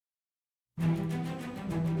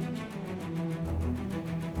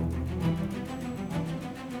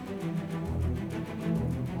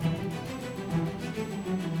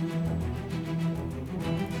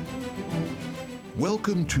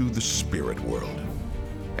Welcome to the spirit world,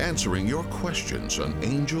 answering your questions on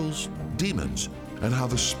angels, demons, and how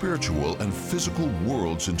the spiritual and physical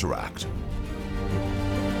worlds interact.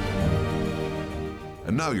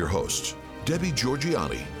 And now your hosts, Debbie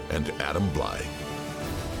Georgianni and Adam Blai.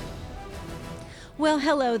 Well,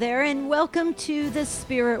 hello there, and welcome to the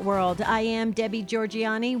spirit world. I am Debbie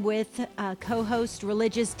Georgianni with co-host,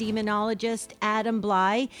 religious demonologist Adam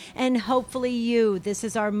Blai, and hopefully you. This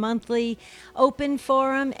is our monthly open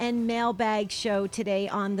forum and mailbag show today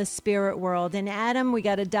on the spirit world. And Adam, we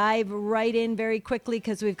got to dive right in very quickly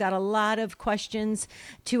because we've got a lot of questions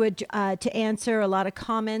to answer, a lot of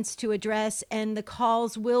comments to address, and the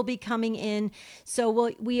calls will be coming in.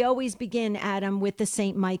 So we always begin, Adam, with the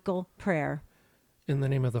St. Michael prayer. In the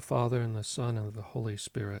name of the Father, and the Son, and of the Holy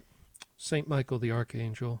Spirit. Saint Michael the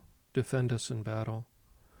Archangel, defend us in battle.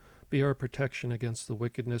 Be our protection against the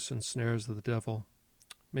wickedness and snares of the devil.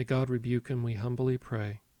 May God rebuke him, we humbly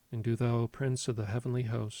pray. And do thou, O Prince of the heavenly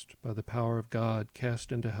host, by the power of God,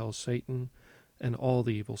 cast into hell Satan and all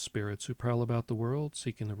the evil spirits who prowl about the world,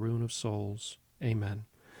 seeking the ruin of souls. Amen.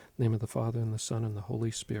 In the name of the Father, and the Son, and the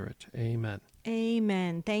Holy Spirit. Amen.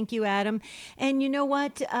 Amen. Thank you, Adam. And you know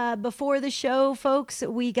what? Before the show, folks,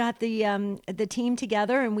 we got the team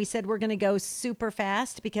together and we said we're going to go super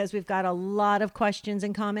fast because we've got a lot of questions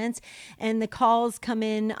and comments, and the calls come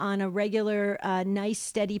in on a regular, nice,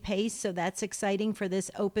 steady pace. So that's exciting for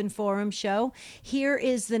this open forum show. Here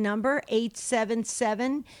is the number,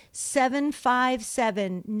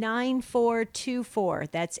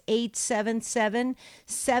 877-757-9424. That's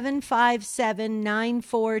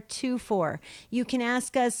 877-757-9424. You can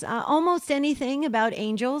ask us almost anything about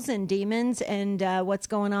angels and demons and what's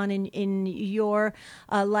going on in your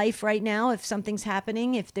life right now. If something's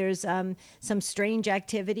happening, if there's some strange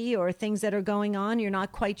activity or things that are going on, you're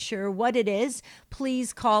not quite sure what it is,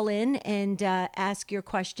 please call in and ask your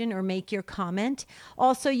question or make your comment.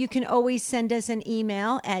 Also, you can always send us an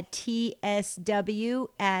email at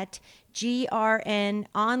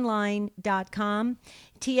tsw@grnonline.com.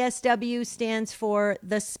 TSW stands for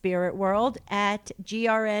the spirit world at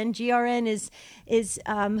GRN. GRN is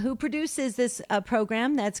who produces this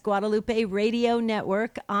program. That's Guadalupe Radio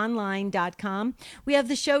Network online.com. We have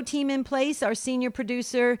the show team in place. Our senior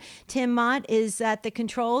producer, Tim Mott, is at the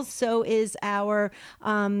controls. So is our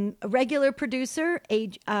regular producer,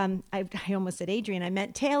 I almost said Adrian. I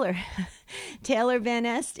meant Taylor. Taylor Van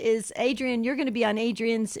Est is Adrian. You're going to be on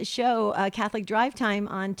Adrian's show, Catholic Drive Time,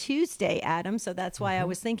 on Tuesday, Adam. So that's why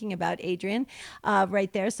I was thinking about Adrian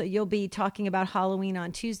right there. So you'll be talking about Halloween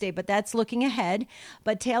on Tuesday, but that's looking ahead.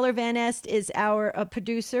 But Taylor Van Est is our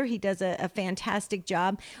producer. He does a fantastic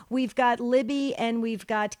job. We've got Libby and we've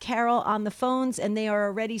got Carol on the phones, and they are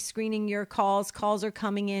already screening your calls. Calls are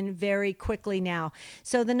coming in very quickly now.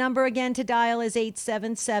 So the number again to dial is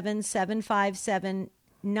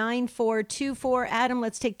 877-757-9424. Adam,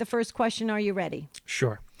 let's take the first question. Are you ready?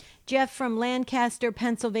 Sure. Jeff from Lancaster,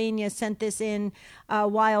 Pennsylvania sent this in a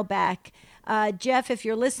while back. Jeff, if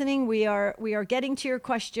you're listening, we are getting to your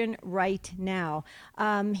question right now.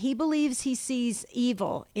 He believes he sees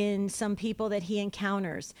evil in some people that he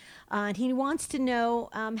encounters. And he wants to know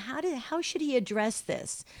how should he address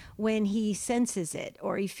this when he senses it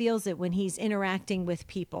or he feels it when he's interacting with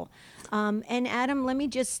people. And Adam, let me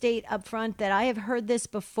just state up front that I have heard this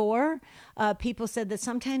before. People said that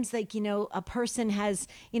sometimes, like, a person has,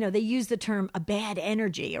 they use the term a bad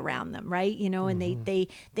energy around them, right? And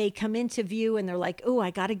they come into view and they're like, oh, I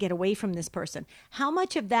got to get away from this person. How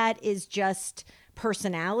much of that is just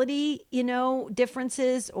personality,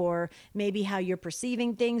 differences, or maybe how you're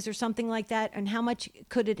perceiving things or something like that? And how much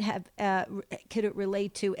could it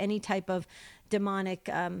relate to any type of demonic,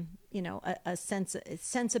 a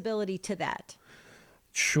sensibility to that?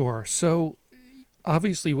 Sure. So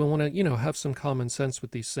obviously we want to, have some common sense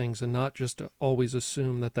with these things and not just always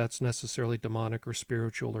assume that that's necessarily demonic or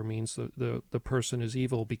spiritual or means the person is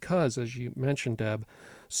evil, because, as you mentioned, Deb,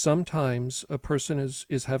 sometimes a person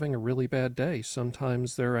is having a really bad day.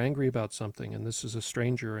 Sometimes they're angry about something, and this is a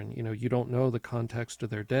stranger, and, you don't know the context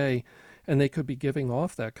of their day, and they could be giving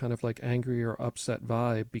off that kind of like angry or upset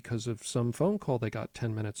vibe because of some phone call they got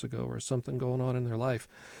 10 minutes ago or something going on in their life.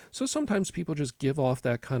 So sometimes people just give off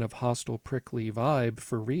that kind of hostile, prickly vibe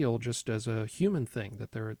for real, just as a human thing,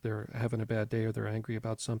 that they're having a bad day or they're angry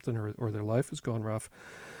about something or their life is going rough.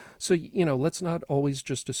 So, let's not always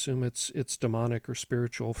just assume it's demonic or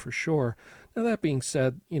spiritual for sure. Now, that being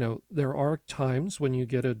said, there are times when you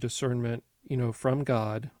get a discernment from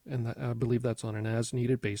God, and I believe that's on an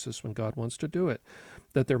as-needed basis when God wants to do it,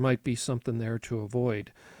 that there might be something there to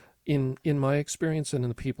avoid. In my experience and in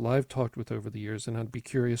the people I've talked with over the years, and I'd be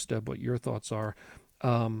curious, Deb, what your thoughts are,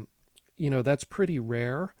 that's pretty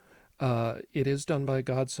rare. It is done by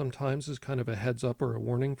God sometimes as kind of a heads up or a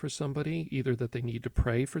warning for somebody, either that they need to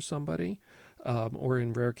pray for somebody, or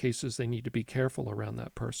in rare cases they need to be careful around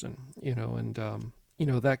that person, and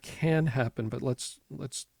that can happen, but let's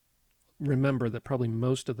remember that probably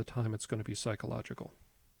most of the time it's going to be psychological.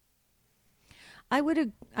 I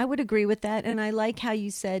would agree with that, and I like how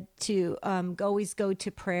you said to always go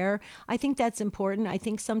to prayer. I think that's important. I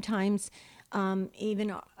think sometimes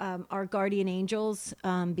even our guardian angels,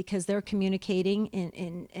 because they're communicating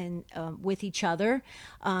and with each other,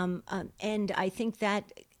 and I think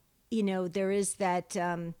that there is that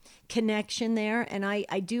connection there, and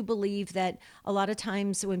I do believe that a lot of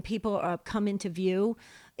times when people come into view,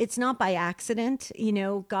 it's not by accident.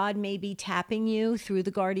 God may be tapping you through the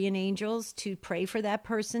guardian angels to pray for that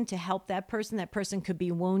person, to help that person. That person could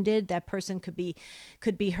be wounded. That person could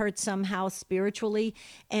be hurt somehow spiritually.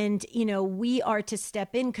 And, we are to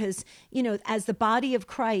step in because, as the body of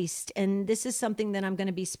Christ, and this is something that I'm going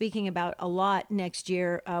to be speaking about a lot next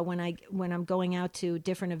year when I'm going out to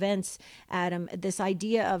different events, Adam, this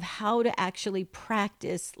idea of how to actually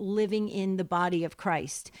practice living in the body of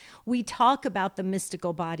Christ. We talk about the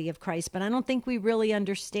mystical body of Christ, but I don't think we really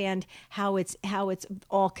understand how it's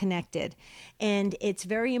all connected. And it's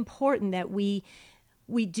very important that we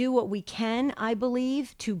do what we can, I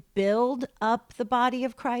believe, to build up the body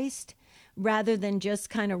of Christ, rather than just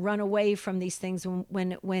kind of run away from these things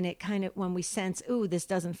when we sense, ooh, this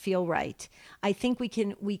doesn't feel right. I think we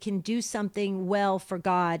can do something well for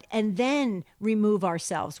God and then remove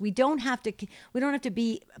ourselves. We don't have to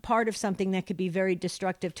be part of something that could be very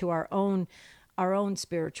destructive to our own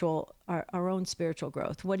spiritual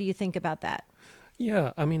growth. What do you think about that?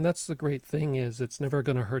 Yeah, I mean, that's the great thing is it's never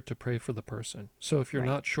going to hurt to pray for the person. So if you're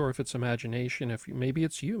not sure if it's imagination, maybe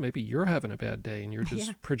it's you, maybe you're having a bad day and you're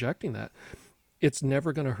just projecting that, it's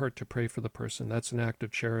never going to hurt to pray for the person. That's an act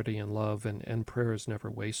of charity and love, and prayer is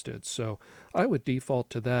never wasted. So I would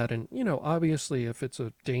default to that. And, obviously if it's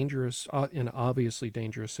an obviously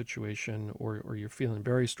dangerous situation, or you're feeling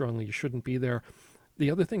very strongly you shouldn't be there.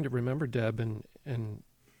 The other thing to remember, Deb, and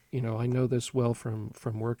I know this well from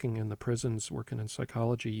working in the prisons, working in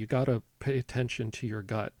psychology, you got to pay attention to your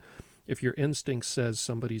gut. If your instinct says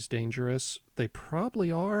somebody's dangerous, they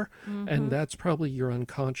probably are, and that's probably your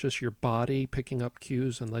unconscious, your body picking up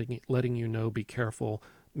cues and letting you know, be careful,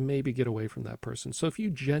 maybe get away from that person. So if you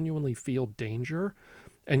genuinely feel danger,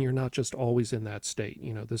 and you're not just always in that state,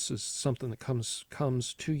 this is something that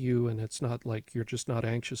comes to you, and it's not like you're just not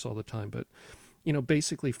anxious all the time, but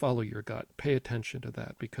basically follow your gut. Pay attention to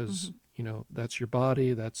that because, that's your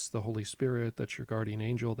body, that's the Holy Spirit, that's your guardian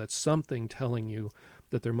angel, that's something telling you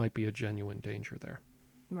that there might be a genuine danger there.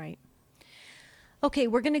 Right. Okay,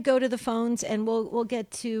 we're going to go to the phones, and we'll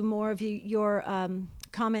get to more of your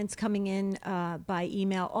comments coming in by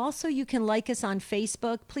email. Also, you can like us on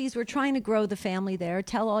Facebook. Please, we're trying to grow the family there.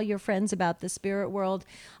 Tell all your friends about the Spirit World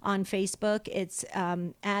on Facebook. It's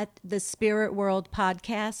at the Spirit World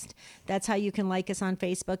Podcast. That's how you can like us on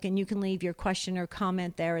Facebook, and you can leave your question or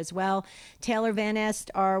comment there as well. Taylor Van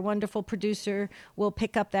Est, our wonderful producer, will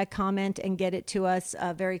pick up that comment and get it to us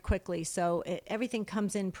very quickly. So everything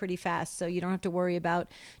comes in pretty fast, so you don't have to worry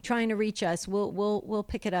about trying to reach us. We'll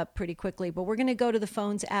pick it up pretty quickly. But we're going to go to the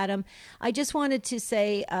phones, Adam. I just wanted to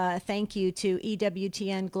say thank you to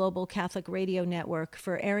EWTN Global Catholic Radio Network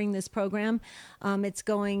for airing this program. It's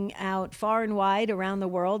going out far and wide around the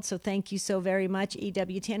world, so thank you so very much,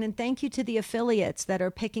 EWTN, and thank you to the affiliates that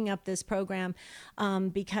are picking up this program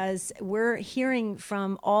because we're hearing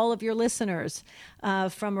from all of your listeners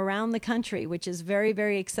from around the country, which is very,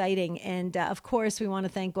 very exciting. And of course, we want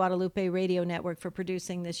to thank Guadalupe Radio Network for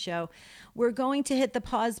producing this show. We're going to hit the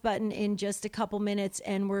pause button in just a couple minutes,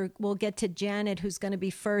 and we'll get to Janet, who's going to be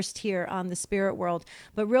first here on the Spirit World.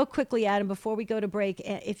 But real quickly, Adam, before we go to break,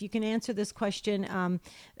 if you can answer this question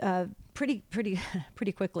pretty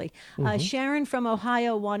quickly. Sharon from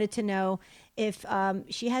Ohio wanted to know if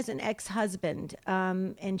she has an ex-husband,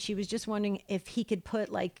 and she was just wondering if he could put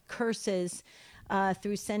like curses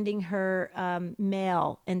through sending her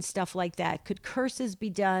mail and stuff like that. Could curses be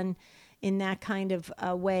done in that kind of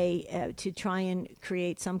way to try and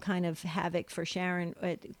create some kind of havoc for Sharon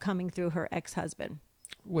coming through her ex-husband?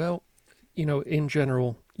 Well, In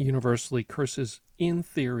general, universally, curses in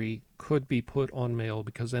theory could be put on mail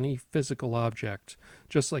because any physical object,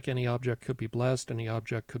 just like any object could be blessed, any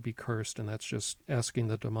object could be cursed, and that's just asking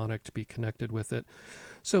the demonic to be connected with it.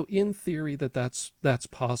 So in theory that's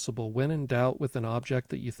possible. When in doubt with an object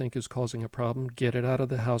that you think is causing a problem, get it out of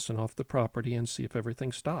the house and off the property and see if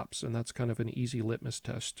everything stops. And that's kind of an easy litmus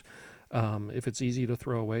test. If it's easy to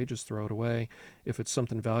throw away, just throw it away. If it's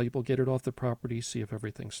something valuable, get it off the property, see if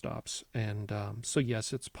everything stops. And so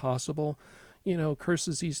yes, it's possible.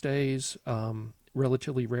 Curses these days,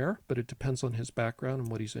 relatively rare, but it depends on his background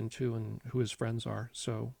and what he's into and who his friends are.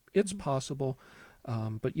 So it's possible.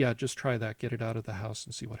 But yeah, just try that. Get it out of the house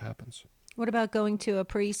and see what happens. What about going to a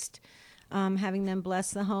priest, having them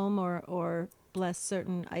bless the home or bless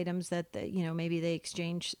certain items that, maybe they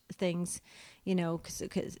exchange things,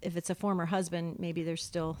 because if it's a former husband, maybe there's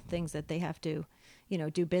still things that they have to,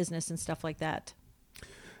 do business and stuff like that.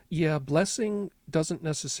 Yeah, blessing doesn't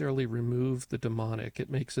necessarily remove the demonic. It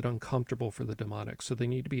makes it uncomfortable for the demonic. So they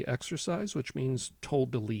need to be exorcised, which means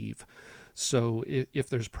told to leave. So if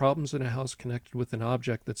there's problems in a house connected with an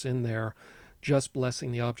object that's in there, just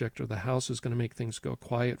blessing the object or the house is going to make things go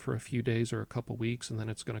quiet for a few days or a couple weeks, and then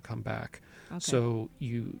it's going to come back. Okay. So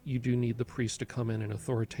you do need the priest to come in and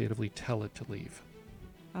authoritatively tell it to leave.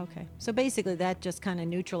 Okay. So basically that just kind of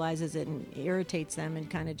neutralizes it and irritates them and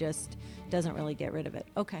kind of just doesn't really get rid of it.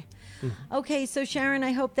 Okay. Mm-hmm. Okay. So Sharon,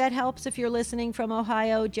 I hope that helps if you're listening from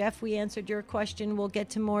Ohio. Jeff, we answered your question. We'll get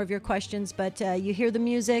to more of your questions, but you hear the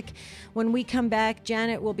music. When we come back,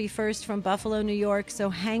 Janet will be first from Buffalo, New York. So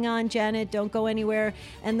hang on, Janet. Don't go anywhere.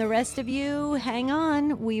 And the rest of you, hang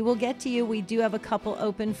on. We will get to you. We do have a couple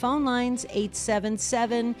open phone lines,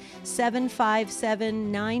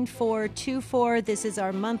 877-757-9424. This is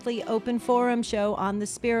our monthly open forum show on the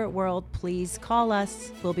Spirit World. Please call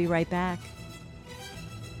us. We'll be right back.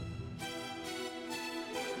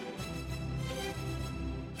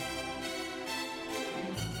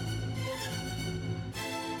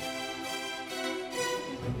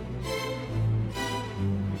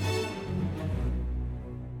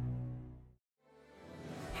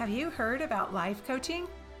 Have you heard about life coaching?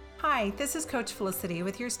 Hi, this is Coach Felicity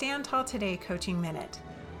with your Stand Tall Today Coaching Minute.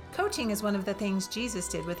 Coaching is one of the things Jesus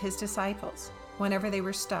did with his disciples. Whenever they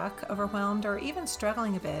were stuck, overwhelmed, or even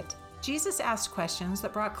struggling a bit, Jesus asked questions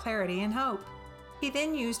that brought clarity and hope. He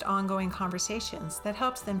then used ongoing conversations that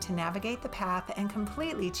helped them to navigate the path and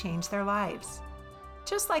completely change their lives.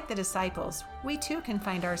 Just like the disciples, we too can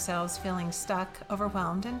find ourselves feeling stuck,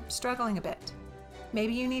 overwhelmed, and struggling a bit.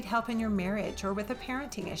 Maybe you need help in your marriage or with a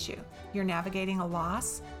parenting issue. You're navigating a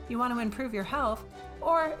loss, you want to improve your health,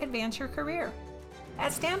 or advance your career.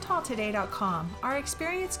 At StandTallToday.com, our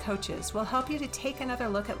experienced coaches will help you to take another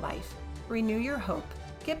look at life, renew your hope,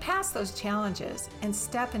 get past those challenges, and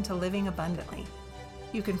step into living abundantly.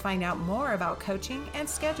 You can find out more about coaching and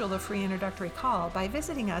schedule a free introductory call by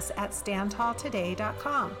visiting us at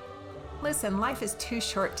StandTallToday.com. Listen, life is too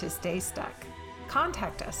short to stay stuck.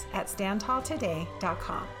 Contact us at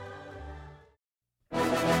StandTallToday.com.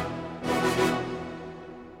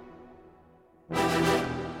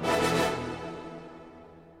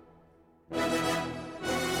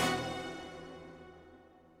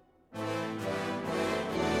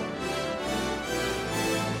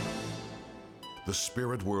 The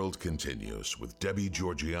Spirit World continues with Debbie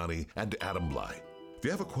Georgianni and Adam Blai. If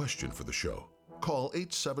you have a question for the show, call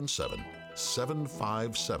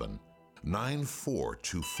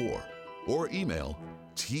 877-757-9424 or email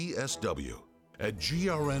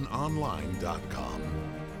tsw@grnonline.com.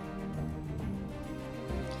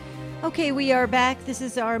 Okay, we are back. This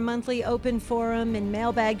is our monthly open forum and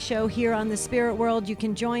mailbag show here on the Spirit World. You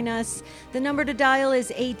can join us. The number to dial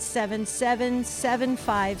is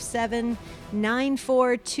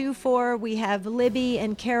 877-757-9424. We have Libby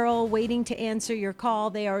and Carol waiting to answer your call.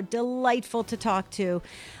 They are delightful to talk to.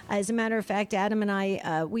 As a matter of fact, Adam and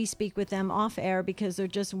I, we speak with them off air because they're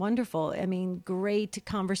just wonderful. I mean, great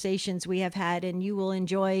conversations we have had, and you will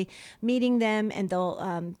enjoy meeting them, and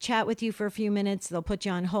they'll chat with you for a few minutes. They'll put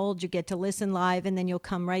you on hold. You get to listen live, and then you'll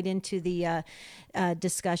come right into the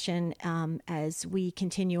discussion as we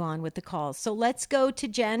continue on with the calls. So let's go to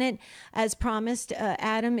Janet, as promised,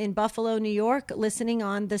 Adam in Buffalo, New York, listening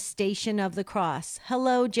on the Station of the Cross.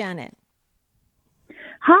 Hello, Janet.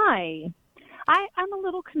 Hi. I'm a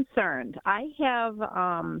little concerned. I have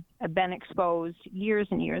been exposed years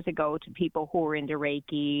and years ago to people who are into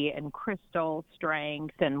Reiki and crystal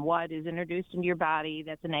strength and what is introduced into your body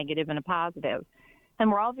that's a negative and a positive. And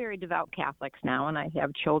we're all very devout Catholics now, and I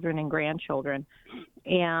have children and grandchildren.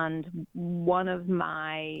 And one of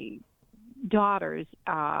my daughters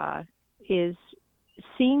is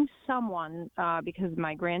seeing someone, because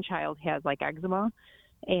my grandchild has like eczema,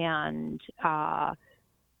 and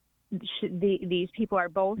these people are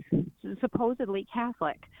both supposedly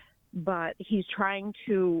Catholic, but he's trying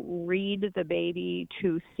to read the baby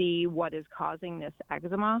to see what is causing this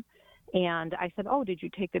eczema. And I said, "Oh, did you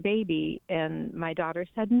take the baby?" And my daughter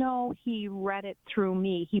said, "No, he read it through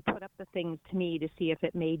me. He put up the things to me to see if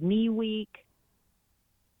it made me weak."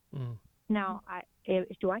 Now,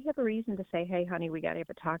 do I have a reason to say, "Hey, honey, we got to have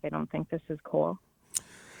a talk. I don't think this is cool"?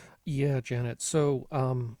 Yeah, Janet. So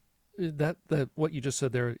that what you just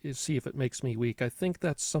said there is see if it makes me weak. I think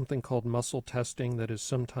that's something called muscle testing that is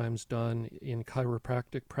sometimes done in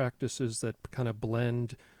chiropractic practices that kind of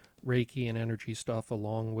blend Reiki and energy stuff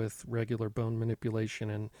along with regular bone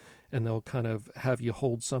manipulation, and they'll kind of have you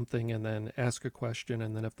hold something and then ask a question,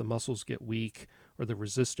 and then if the muscles get weak or the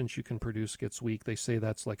resistance you can produce gets weak, they say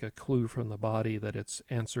that's like a clue from the body that it's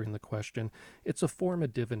answering the question. It's a form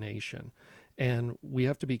of divination, and we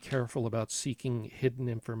have to be careful about seeking hidden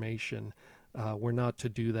information. We're not to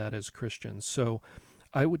do that as Christians. So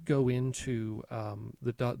I would go into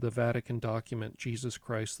the Vatican document, Jesus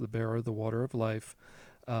Christ, the bearer of the water of life.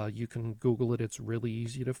 You can Google it. It's really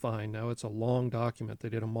easy to find. Now, it's a long document. They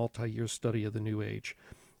did a multi-year study of the New Age.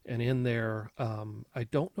 And in there, I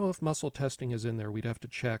don't know if muscle testing is in there. We'd have to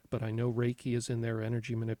check. But I know Reiki is in there.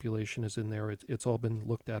 Energy manipulation is in there. It's all been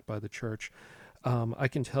looked at by the church. I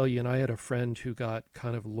can tell you, and I had a friend who got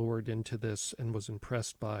kind of lured into this and was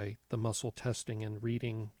impressed by the muscle testing and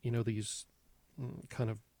reading, these kind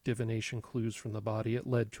of divination clues from the body. It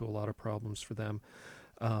led to a lot of problems for them.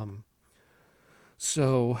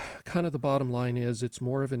 So kind of the bottom line is it's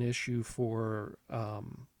more of an issue for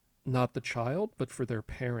not the child, but for their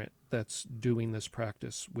parent that's doing this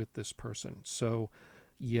practice with this person. So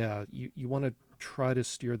yeah, you want to try to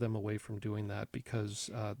steer them away from doing that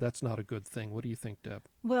because that's not a good thing. What do you think, Deb?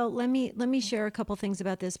 Well, let me share a couple things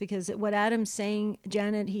about this, because what Adam's saying,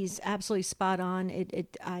 Janet, he's absolutely spot on.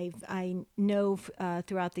 I know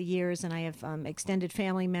throughout the years, and I have extended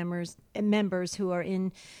family members who are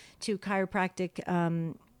into chiropractic,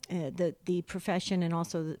 the profession, and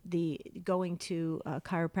also the going to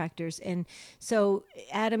chiropractors. And so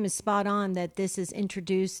Adam is spot on that this is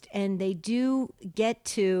introduced, and they do get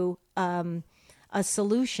to a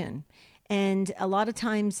solution. And a lot of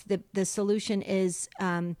times the solution is,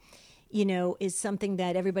 is something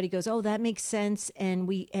that everybody goes, "Oh, that makes sense," and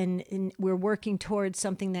we're working towards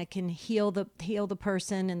something that can heal the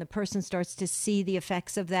person, and the person starts to see the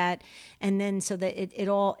effects of that, and then so that it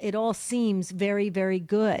all seems very, very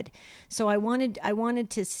good. So I wanted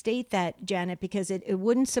to state that, Janet, because it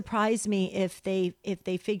wouldn't surprise me if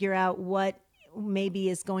they figure out what maybe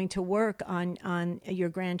is going to work on your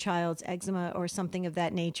grandchild's eczema or something of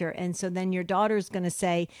that nature. And so then your daughter's going to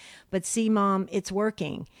say, "But see, Mom, it's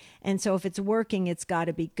working." And so if it's working, it's got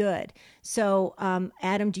to be good. So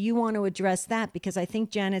Adam, do you want to address that? Because I think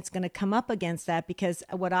Janet's going to come up against that, because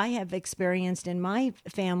what I have experienced in my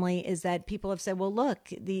family is that people have said, "Well,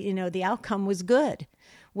 look, the outcome was good."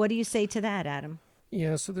 What do you say to that, Adam?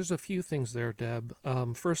 Yeah, so there's a few things there, Deb.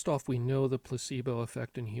 First off, we know the placebo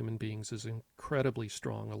effect in human beings is incredibly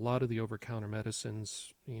strong. A lot of the over-counter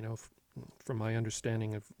medicines, from my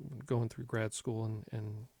understanding of going through grad school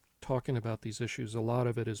and talking about these issues, a lot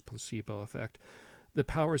of it is placebo effect. The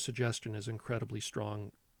power of suggestion is incredibly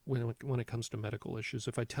strong when it comes to medical issues.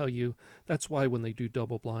 If I tell you, that's why when they do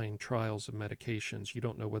double-blind trials of medications, you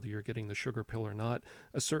don't know whether you're getting the sugar pill or not.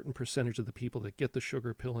 A certain percentage of the people that get the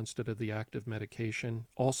sugar pill instead of the active medication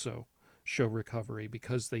also show recovery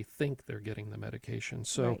because they think they're getting the medication.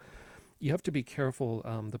 So right. You have to be careful.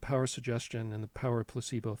 The power of suggestion and the power of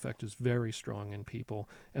placebo effect is very strong in people,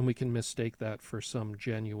 and we can mistake that for some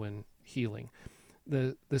genuine healing.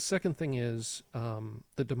 The second thing is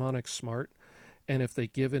the demonic smart. And if they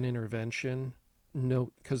give an intervention,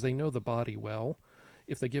 because they know the body well,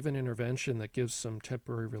 if they give an intervention that gives some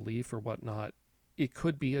temporary relief or whatnot, it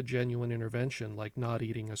could be a genuine intervention, like not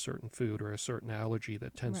eating a certain food or a certain allergy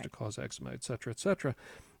that tends right. to cause eczema, et cetera, et cetera.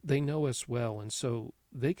 They know us well, and so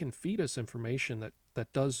they can feed us information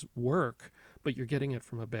that does work, but you're getting it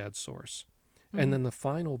from a bad source. And then the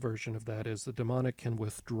final version of that is the demonic can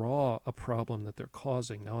withdraw a problem that they're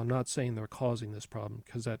causing. Now, I'm not saying they're causing this problem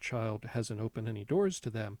because that child hasn't opened any doors to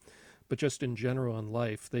them, but just in general in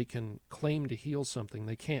life, they can claim to heal something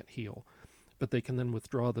they can't heal, but they can then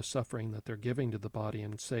withdraw the suffering that they're giving to the body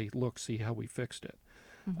and say, "Look, see how we fixed it."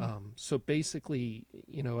 So basically,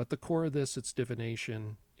 at the core of this, it's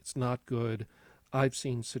divination. It's not good. I've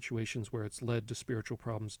seen situations where it's led to spiritual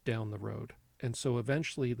problems down the road. And so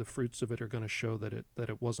eventually the fruits of it are going to show that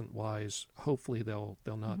it wasn't wise. Hopefully they'll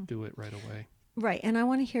not do it right away. Right. And I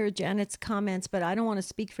want to hear Janet's comments, but I don't want to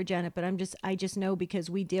speak for Janet, but I just know because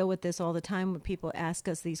we deal with this all the time when people ask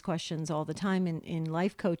us these questions all the time in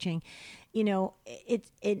life coaching. You know,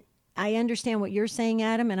 I understand what you're saying,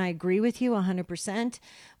 Adam, and I agree with you 100%.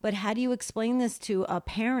 But how do you explain this to a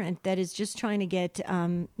parent that is just trying to get,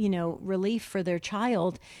 relief for their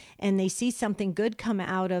child, and they see something good come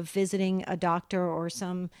out of visiting a doctor or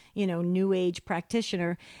some, new age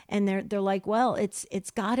practitioner, and they're like, well, it's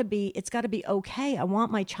got to be okay. I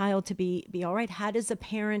want my child to be all right. How does a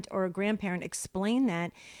parent or a grandparent explain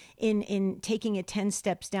that in taking it 10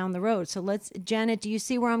 steps down the road? So Janet, do you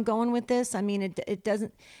see where I'm going with this? I mean, it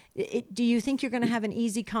doesn't. Do you think you're going to have an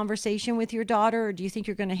easy conversation with your daughter, or do you think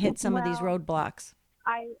you're going to hit some of these roadblocks?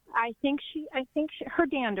 I think her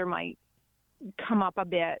dander might come up a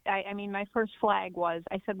bit. I mean, my first flag was,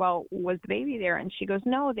 I said, well, was the baby there? And she goes,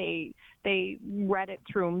 no, they read it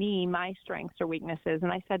through me, my strengths or weaknesses.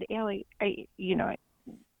 And I said, Allie, and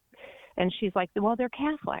she's like, well, they're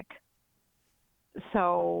Catholic.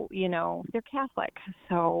 So, they're Catholic.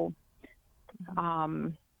 So,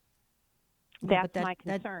 that's my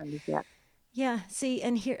concern. Yeah. See,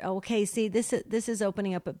 and here, okay. See, this is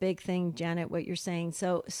opening up a big thing, Janet, what you're saying.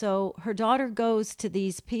 So her daughter goes to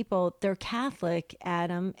these people. They're Catholic,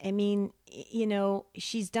 Adam. I mean,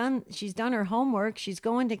 she's done her homework. She's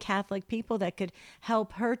going to Catholic people that could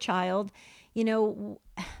help her child.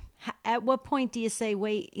 At what point do you say,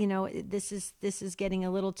 wait, this is getting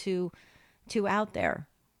a little too out there?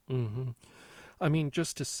 Mm-hmm. I mean,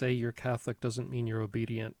 just to say you're Catholic doesn't mean you're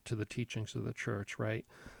obedient to the teachings of the church, right?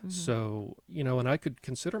 Mm-hmm. So, and I could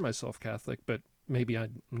consider myself Catholic, but maybe I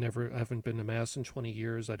haven't been to Mass in 20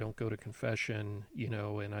 years. I don't go to confession,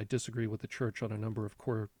 and I disagree with the church on a number of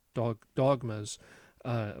core dogmas,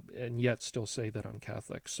 and yet still say that I'm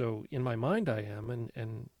Catholic. So in my mind I am,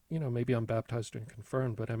 and maybe I'm baptized and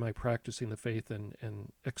confirmed, but am I practicing the faith and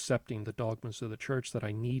accepting the dogmas of the church that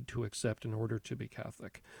I need to accept in order to be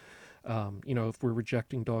Catholic? If we're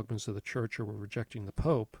rejecting dogmas of the church or we're rejecting the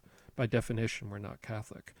Pope, by definition, we're not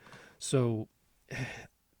Catholic. So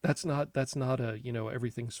that's not a,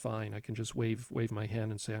 everything's fine. I can just wave my hand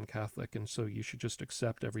and say I'm Catholic, and so you should just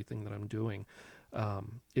accept everything that I'm doing.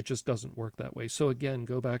 It just doesn't work that way. So again,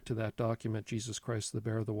 go back to that document, Jesus Christ, the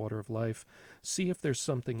bearer of the water of life. See if there's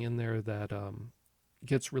something in there that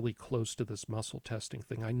gets really close to this muscle testing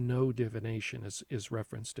thing. I know divination is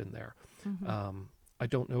referenced in there. Mm-hmm. I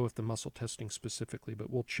don't know if the muscle testing specifically, but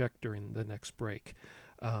we'll check during the next break.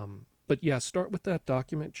 But yeah, start with that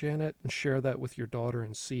document, Janet, and share that with your daughter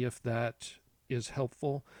and see if that is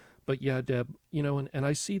helpful. But yeah, Deb, and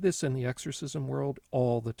I see this in the exorcism world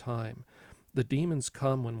all the time. The demons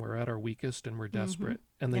come when we're at our weakest and we're desperate,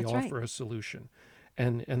 mm-hmm. and they That's offer right. a solution.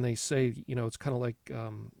 And they say, it's kind of like,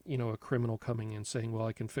 a criminal coming and saying, well,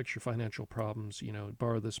 I can fix your financial problems,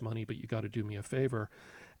 borrow this money, but you got to do me a favor.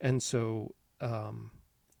 And so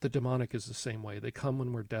the demonic is the same way. They come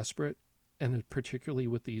when we're desperate, and particularly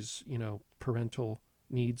with these, parental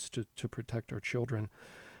needs to protect our children.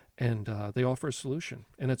 And they offer a solution,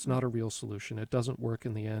 and it's not a real solution. It doesn't work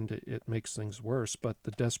in the end. It makes things worse, but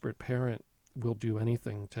the desperate parent will do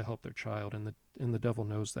anything to help their child, and the devil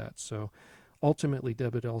knows that. So ultimately,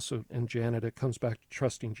 Deb, and Janet, it comes back to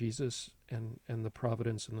trusting Jesus and the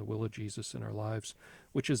providence and the will of Jesus in our lives,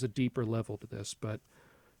 which is a deeper level to this, but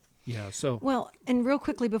yeah. So well, and real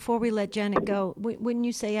quickly before we let Janet go, wouldn't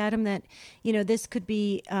you say, Adam, that this could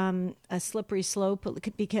be a slippery slope?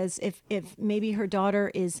 Because if maybe her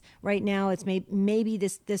daughter is right now, it's maybe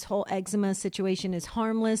this whole eczema situation is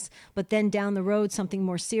harmless, but then down the road something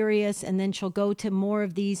more serious, and then she'll go to more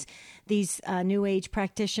of these new age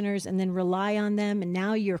practitioners and then rely on them, and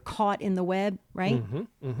now you're caught in the web, right?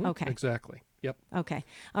 Mm-hmm, mm-hmm, okay, exactly. Yep. Okay.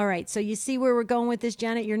 All right. So you see where we're going with this,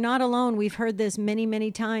 Janet. You're not alone. We've heard this many,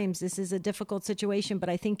 many times. This is a difficult situation, but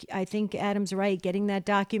I think Adam's right. Getting that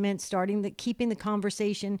document, keeping the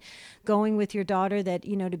conversation going with your daughter, that,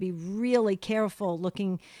 to be really careful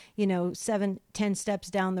looking, 7-10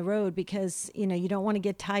 steps down the road, because, you don't want to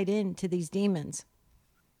get tied into these demons.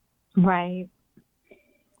 Right.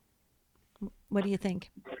 What do you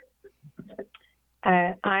think?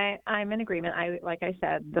 I'm in agreement. Like I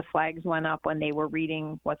said, the flags went up when they were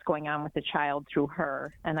reading what's going on with the child through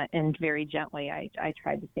her, and very gently, I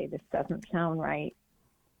tried to say, this doesn't sound right.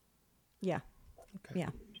 Yeah. Okay. Yeah.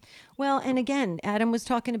 Well, and again, Adam was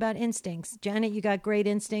talking about instincts. Janet, you got great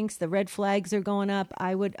instincts. The red flags are going up.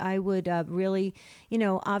 I would really,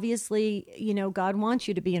 obviously, God wants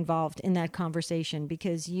you to be involved in that conversation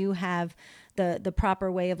because you have the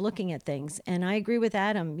proper way of looking at things. And I agree with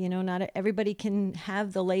Adam. Not everybody can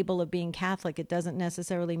have the label of being Catholic. It doesn't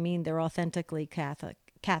necessarily mean they're authentically Catholic.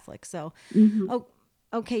 Catholic. So, Mhm. oh,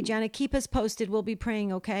 okay, Janet, keep us posted. We'll be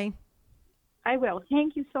praying, okay? I will.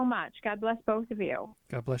 Thank you so much. God bless both of you.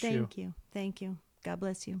 God bless you. Thank you. Thank you. God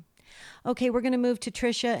bless you. Okay, we're going to move to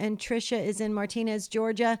Trisha, and Trisha is in Martinez,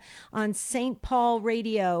 Georgia on St. Paul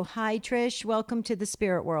Radio. Hi, Trish. Welcome to the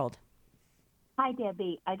Spirit World. Hi,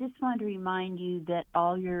 Debbie. I just wanted to remind you that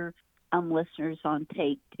all your listeners on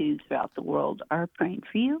Take Two throughout the world are praying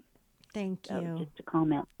for you. Thank So you. just a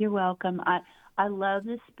comment. You're welcome. I love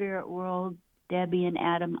the Spirit World, Debbie and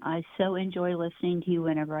Adam. I so enjoy listening to you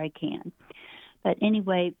whenever I can. But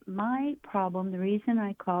anyway, my problem, the reason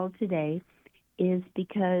I called today is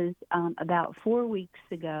because about 4 weeks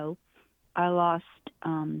ago, I lost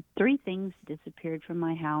 3 things disappeared from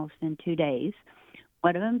my house in 2 days.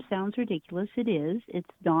 One of them sounds ridiculous. It is. It's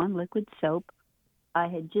Dawn liquid soap. I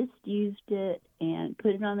had just used it and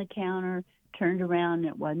put it on the counter, turned around, and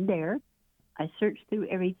it wasn't there. I searched through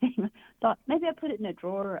everything. Thought maybe I put it in a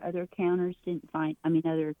drawer or other counters,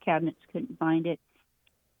 other cabinets couldn't find it.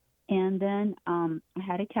 And then I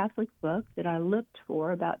had a Catholic book that I looked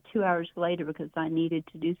for about 2 hours later because I needed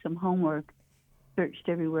to do some homework. Searched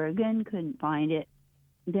everywhere again, couldn't find it.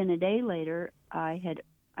 Then a day later, I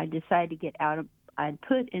decided to get out of. I'd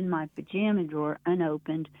put in my pajama drawer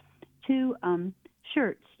unopened 2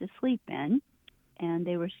 shirts to sleep in, and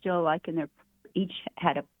they were still like in their. Each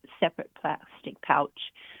had a separate plastic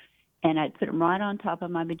pouch, and I'd put them right on top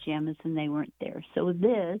of my pajamas, and they weren't there. So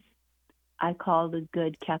this. I called a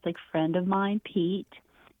good Catholic friend of mine, Pete,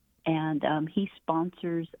 and he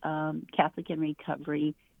sponsors Catholic in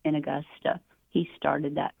Recovery in Augusta. He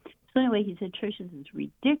started that. So anyway, he said, Trish, this is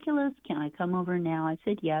ridiculous. Can I come over now? I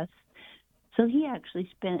said, yes. So he actually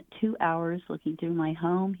spent 2 hours looking through my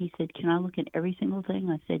home. He said, can I look at every single thing?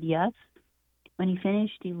 I said, yes. When he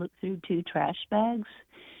finished, he looked through 2 trash bags.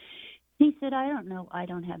 He said, I don't know. I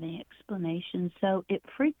don't have any explanation. So it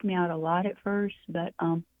freaked me out a lot at first, but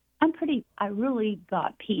I really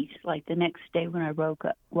got peace like the next day when I woke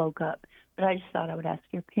up. But I just thought I would ask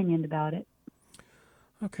your opinion about it.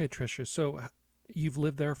 Okay, Tricia. So you've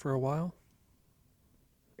lived there for a while?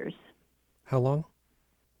 Years. How long?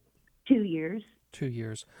 2 years. 2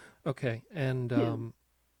 years. Okay. And Two.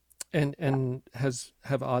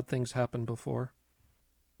 have odd things happened before?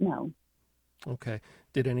 No. Okay.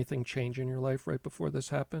 Did anything change in your life right before this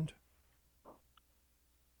happened?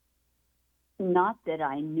 Not that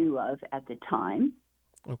I knew of at the time.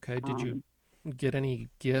 Okay. Did you get any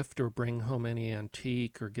gift or bring home any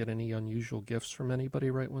antique or get any unusual gifts from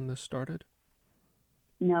anybody right when this started?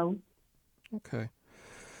 No. Okay.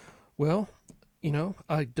 Well,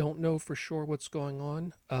 I don't know for sure what's going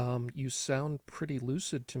on. You sound pretty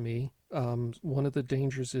lucid to me. One of the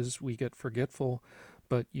dangers is we get forgetful,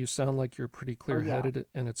 but you sound like you're pretty clear-headed,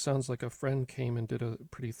 and it sounds like a friend came and did a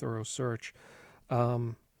pretty thorough search.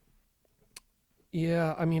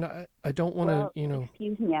 Yeah, I don't want to,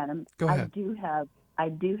 Excuse me, Adam. Go ahead. I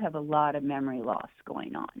do have a lot of memory loss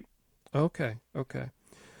going on. Okay.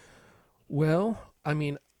 Well,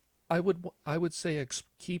 I would say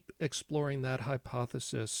keep exploring that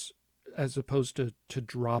hypothesis as opposed to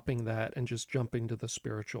dropping that and just jumping to the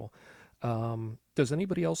spiritual. Does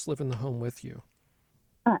anybody else live in the home with you?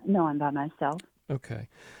 No, I'm by myself. Okay.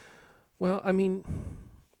 Well,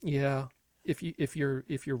 yeah. If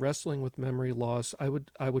you're wrestling with memory loss, I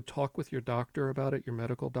would talk with your doctor about it, your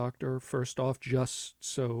medical doctor, first off, just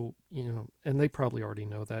so, and they probably already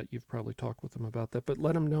know that. You've probably talked with them about that, but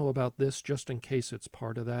let them know about this just in case it's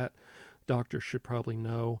part of that. Doctors should probably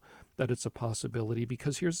know that it's a possibility,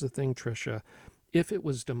 because here's the thing, Tricia. If it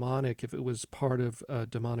was demonic, if it was part of a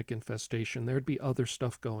demonic infestation, there'd be other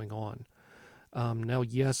stuff going on. Now,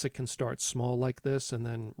 yes, it can start small like this and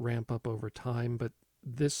then ramp up over time, but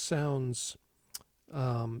this doesn't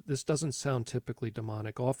sound typically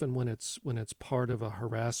demonic. Often when it's part of a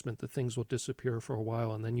harassment, the things will disappear for a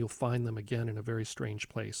while, and then you'll find them again in a very strange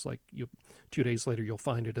place. Like 2 days later, you'll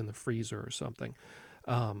find it in the freezer or something.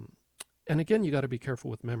 And again, you got to be careful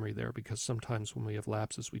with memory there, because sometimes when we have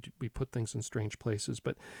lapses, we put things in strange places.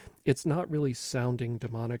 But it's not really sounding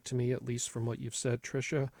demonic to me, at least from what you've said,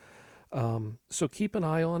 Tricia. So keep an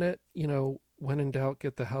eye on it. When in doubt,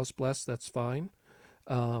 get the house blessed. That's fine.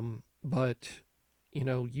 But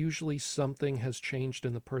usually something has changed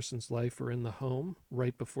in the person's life or in the home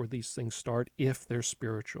right before these things start, if they're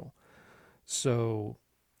spiritual. So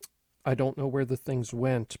I don't know where the things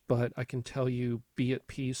went, but I can tell you, be at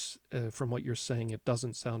peace. From what you're saying, it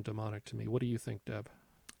doesn't sound demonic to me. What do you think, Deb?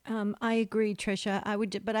 I agree, Tricia. I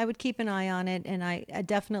would keep an eye on it, and I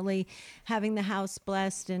definitely having the house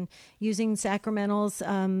blessed and using sacramentals,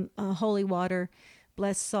 holy water,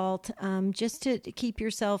 less salt, just to keep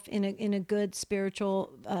yourself in a good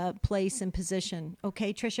spiritual place and position.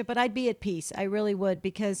 Okay, Tricia, but I'd be at peace. I really would,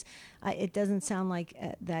 because it doesn't sound like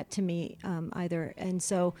that to me either. And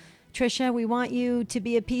so, Tricia, we want you to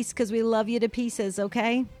be at peace because we love you to pieces,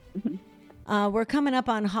 okay? We're coming up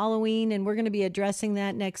on Halloween, and we're going to be addressing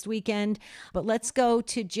that next weekend. But let's go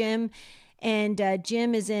to Jim. And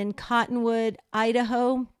Jim is in Cottonwood,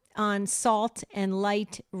 Idaho, on Salt and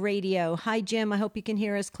Light Radio. Hi, Jim. I hope you can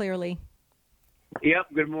hear us clearly. Yep.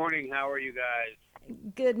 Good morning. How are you guys?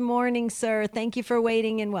 Good morning, sir. Thank you for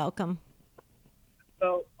waiting, and welcome.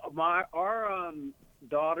 So our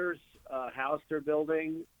daughter's house they're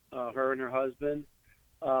building, her and her husband,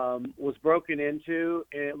 was broken into,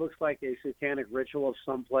 and it looks like a satanic ritual of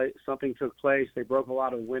something took place. They broke a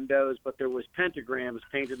lot of windows, but there was pentagrams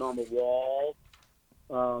painted on the wall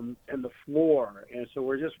and the floor. And so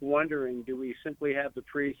we're just wondering, do we simply have the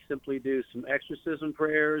priest simply do some exorcism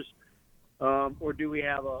prayers, or do we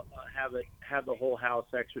have the whole house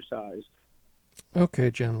exorcised?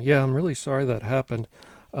 Okay, Jim. Yeah, I'm really sorry that happened.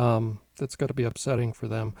 That's got to be upsetting for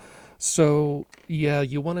them. So, yeah,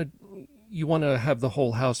 you want to have the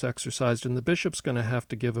whole house exorcised, and the bishop's going to have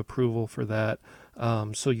to give approval for that.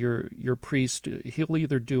 So your priest, he'll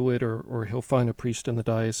either do it or he'll find a priest in the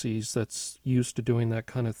diocese that's used to doing that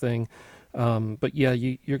kind of thing. But yeah,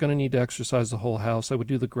 you're going to need to exorcise the whole house. I would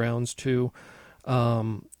do the grounds too.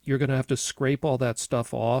 You're going to have to scrape all that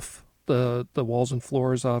stuff off the walls and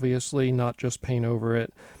floors, obviously, not just paint over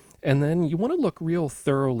it. And then you want to look real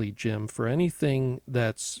thoroughly, Jim, for anything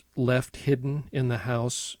that's left hidden in the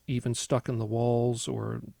house, even stuck in the walls,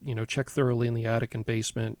 or, check thoroughly in the attic and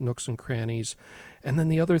basement, nooks and crannies. And then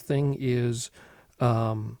the other thing is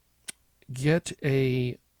get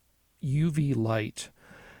a UV light.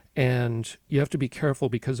 And you have to be careful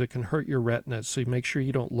because it can hurt your retinas, so you make sure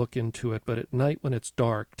you don't look into it. But at night when it's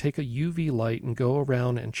dark, take a UV light and go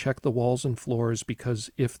around and check the walls and floors,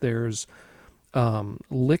 because if there's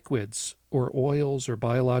liquids or oils or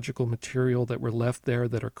biological material that were left there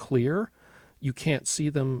that are clear, you can't see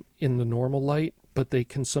them in the normal light, but they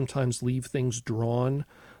can sometimes leave things drawn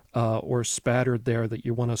or spattered there that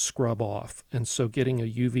you want to scrub off. And so getting a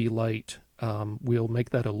UV light will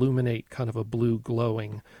make that illuminate kind of a blue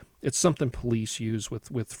glowing. It's something police use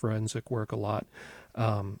with forensic work a lot.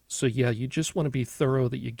 So yeah, you just want to be thorough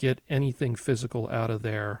that you get anything physical out of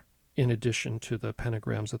there in addition to the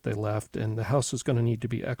pentagrams that they left. And the house is going to need to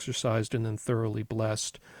be exorcised and then thoroughly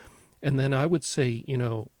blessed. And then I would say,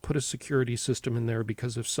 put a security system in there,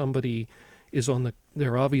 because if somebody is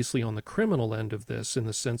they're obviously on the criminal end of this, in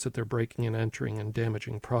the sense that they're breaking and entering and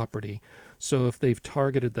damaging property. So if they've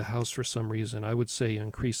targeted the house for some reason, I would say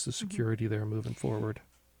increase the security there moving forward.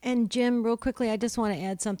 And Jim, real quickly, I just want to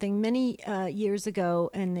add something. Many years ago,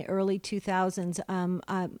 in the early 2000s,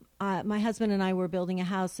 my husband and I were building a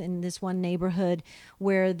house in this one neighborhood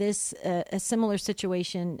where a similar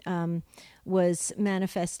situation was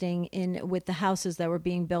manifesting with the houses that were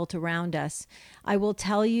being built around us. I will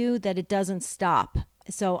tell you that it doesn't stop.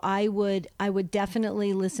 So I would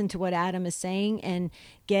definitely listen to what Adam is saying and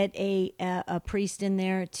get a priest in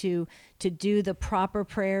there to do the proper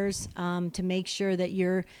prayers, to make sure that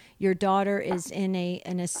your daughter is in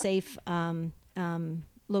a safe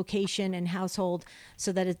location and household,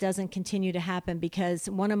 so that it doesn't continue to happen. Because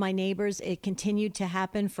one of my neighbors, it continued to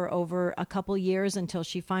happen for over a couple years until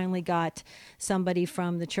she finally got somebody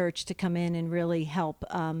from the church to come in and really help.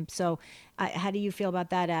 So how do you feel about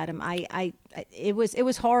that, Adam? It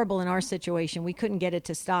was horrible in our situation. We couldn't get it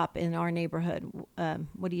to stop in our neighborhood.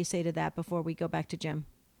 What do you say to that before we go back to Jim?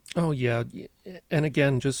 Oh, yeah. And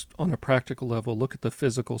again, just on a practical level, look at the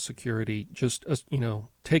physical security. Just,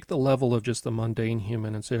 take the level of just the mundane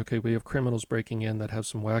human and say, okay, we have criminals breaking in that have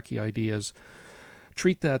some wacky ideas.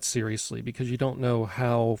 Treat that seriously, because you don't know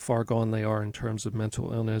how far gone they are in terms of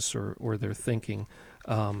mental illness or their thinking.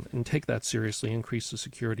 And take that seriously, increase the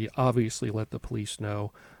security. Obviously, let the police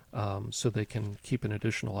know. So they can keep an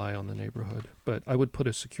additional eye on the neighborhood. But I would put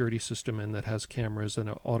a security system in that has cameras and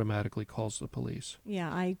it automatically calls the police.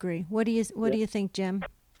 Yeah, I agree. What do you think, Jim?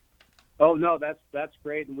 Oh no, that's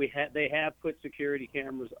great. And they have put security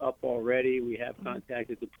cameras up already. We have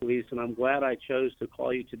contacted the police, and I'm glad I chose to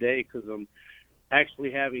call you today, because I'm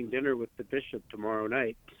actually having dinner with the bishop tomorrow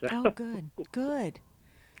night. So. Oh, good.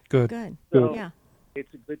 So, yeah.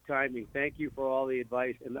 It's a good timing. Thank you for all the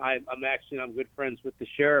advice. And I'm good friends with the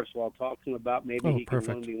sheriff, so I'll talk to him about maybe he can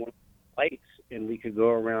loan me one of the lights, and we could go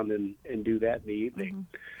around and do that in the evening.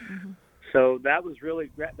 So that was really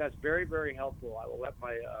great. That's very, very helpful. I will let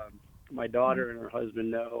my my daughter and her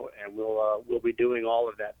husband know, and we'll be doing all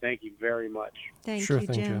of that. Thank you very much. Thank Sure you,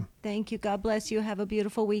 thing, Jim. Jim. Thank you. God bless you. Have a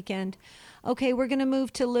beautiful weekend. Okay, we're going to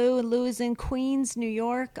move to Lou. Lou is in Queens, New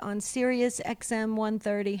York on Sirius XM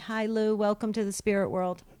 130. Hi, Lou. Welcome to the Spirit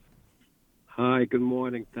World. Hi, good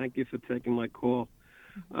morning. Thank you for taking my call.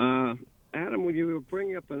 Adam, you were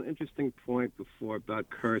bringing up an interesting point before about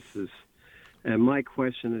curses, and my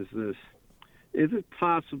question is this. Is it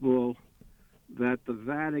possible that the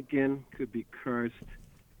Vatican could be cursed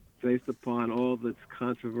based upon all of its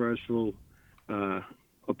controversial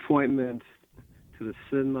appointments to the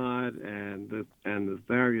Synod and the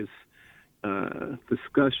various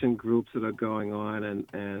discussion groups that are going on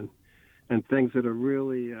and things that are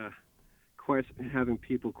really having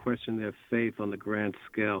people question their faith on the grand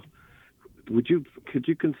scale? Could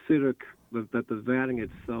you consider that the Vatican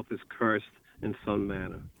itself is cursed in some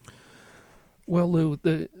manner? Well, Lou,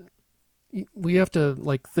 we have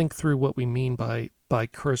to think through what we mean by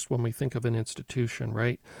cursed when we think of an institution,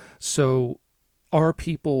 right? So are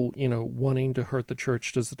people, wanting to hurt the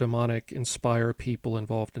church? Does the demonic inspire people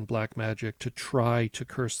involved in black magic to try to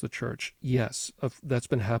curse the church? Yes, that's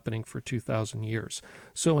been happening for 2,000 years.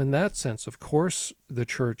 So in that sense, of course, the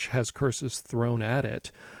church has curses thrown at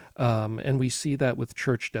it. And we see that with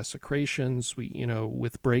church desecrations,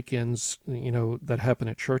 with break-ins, that happen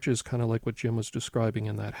at churches, kind of like what Jim was describing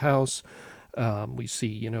in that house. We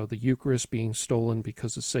see, the Eucharist being stolen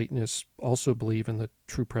because the Satanists also believe in the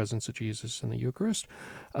true presence of Jesus in the Eucharist.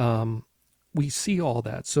 We see all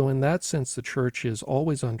that. So in that sense, the church is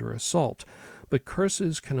always under assault. But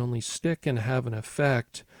curses can only stick and have an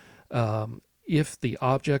effect if the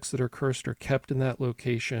objects that are cursed are kept in that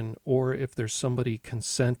location, or if there's somebody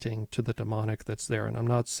consenting to the demonic that's there. And I'm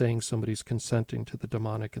not saying somebody's consenting to the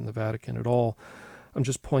demonic in the Vatican at all. I'm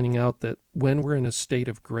just pointing out that when we're in a state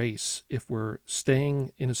of grace, if we're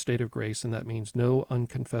staying in a state of grace, and that means no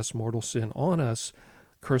unconfessed mortal sin on us,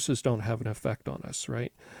 curses don't have an effect on us,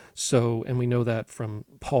 right? So, and we know that from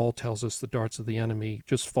Paul tells us the darts of the enemy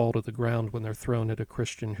just fall to the ground when they're thrown at a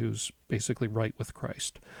Christian who's basically right with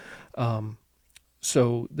Christ.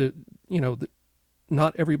 So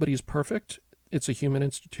not everybody's perfect. It's a human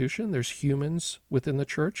institution. There's humans within the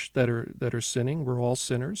church that are sinning. We're all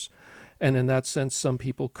sinners. And in that sense, some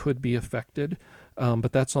people could be affected,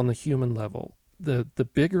 but that's on the human level. The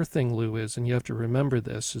bigger thing, Lou, is, and you have to remember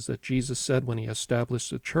this, is that Jesus said when he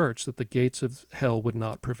established the church that the gates of hell would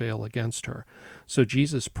not prevail against her. So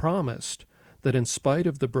Jesus promised that in spite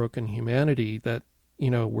of the broken humanity that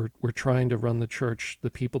we're trying to run the church, the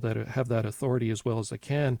people that have that authority as well as they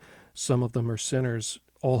can, some of them are sinners,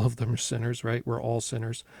 all of them are sinners, right? We're all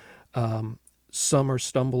sinners. Some are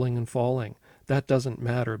stumbling and falling. That doesn't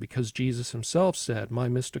matter because Jesus himself said, my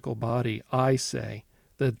mystical body, I say,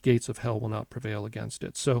 the gates of hell will not prevail against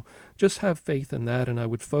it. So just have faith in that, and I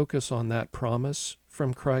would focus on that promise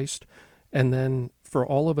from Christ. And then for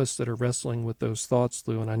all of us that are wrestling with those thoughts,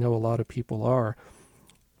 Lou, and I know a lot of people are,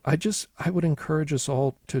 I would encourage us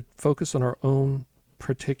all to focus on our own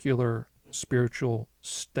particular spiritual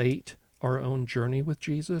state, our own journey with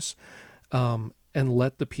Jesus, and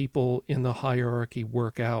let the people in the hierarchy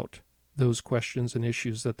work out those questions and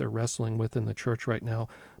issues that they're wrestling with in the church right now.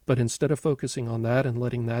 But instead of focusing on that and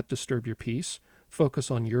letting that disturb your peace,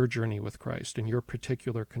 focus on your journey with Christ and your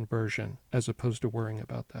particular conversion as opposed to worrying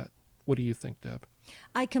about that. What do you think, Deb?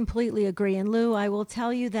 I completely agree. And Lou, I will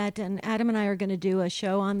tell you that, and Adam and I are going to do a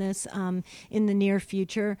show on this in the near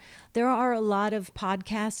future. There are a lot of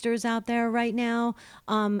podcasters out there right now.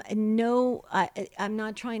 I'm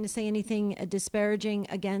not trying to say anything disparaging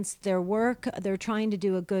against their work. They're trying to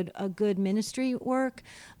do a good ministry work,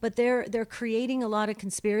 but they're creating a lot of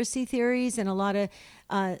conspiracy theories and a lot of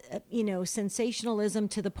sensationalism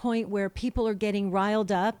to the point where people are getting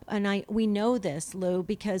riled up. And we know this, Lou,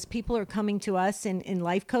 because people are coming to us in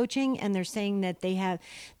life coaching, and they're saying that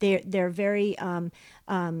they're very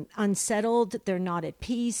unsettled. They're not at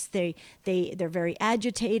peace. They're very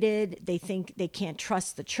agitated. They think they can't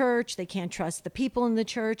trust the church. They can't trust the people in the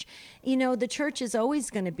church. The church is always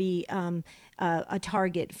going to be a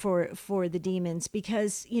target for the demons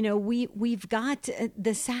because we've got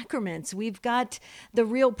the sacraments. We've got the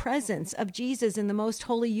real presence of Jesus in the most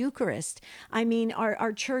holy Eucharist. I mean,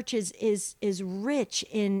 our church is rich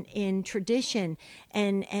in tradition,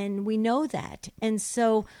 and we know that. And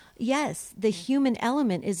so, yes, the human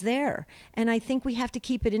element is there, and I think we have to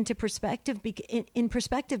keep it into perspective. In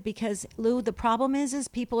perspective, because Lou, the problem is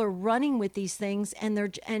people are running with these things,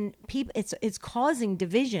 and people, it's causing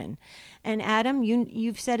division. And Adam,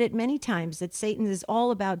 you've said it many times that Satan is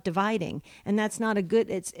all about dividing, and that's not a good.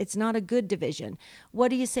 It's not a good division. What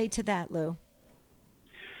do you say to that, Lou?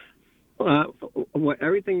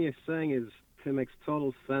 Everything you're saying makes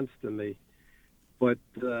total sense to me. But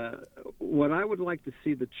what I would like to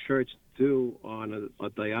see the church do on a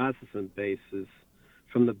diocesan basis,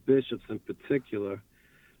 from the bishops in particular,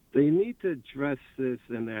 they need to address this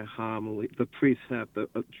in their homily. The priests have to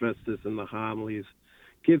address this in the homilies,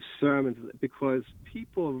 give sermons, because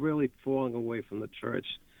people are really falling away from the church.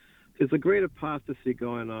 There's a great apostasy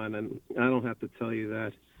going on, and I don't have to tell you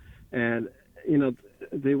that. And,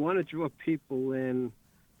 they want to draw people in.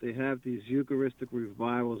 They have these Eucharistic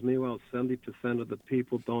revivals. Meanwhile, 70% of the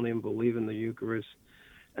people don't even believe in the Eucharist.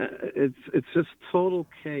 It's just total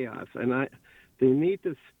chaos. And they need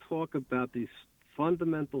to talk about these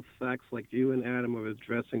fundamental facts like you and Adam are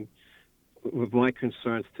addressing with my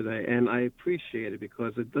concerns today. And I appreciate it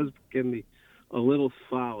because it does give me a little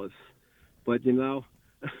solace. But,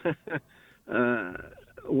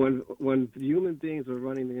 when human beings are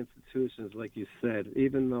running the institutions, like you said,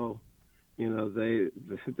 even though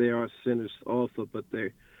they are sinners also, but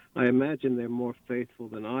I imagine they're more faithful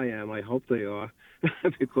than I am. I hope they are,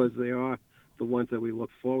 because they are the ones that we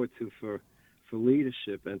look forward to for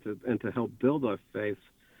leadership and to help build our faith.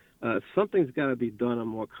 Something's got to be done on a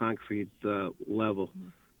more concrete level,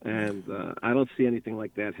 and I don't see anything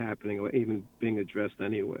like that happening or even being addressed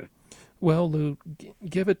anywhere. Well, Lou,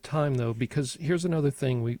 give it time, though, because here's another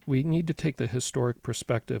thing. We need to take the historic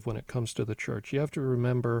perspective when it comes to the church. You have to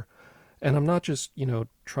remember, and I'm not just,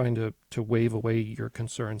 trying to wave away your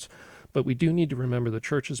concerns, but we do need to remember the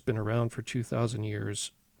church has been around for 2,000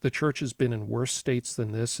 years. The church has been in worse states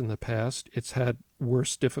than this in the past. It's had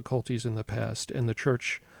worse difficulties in the past, and the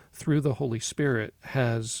church, through the Holy Spirit,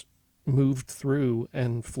 has moved through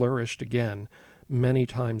and flourished again many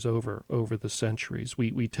times over the centuries.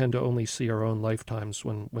 We tend to only see our own lifetimes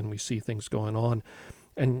when we see things going on.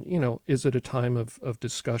 And, is it a time of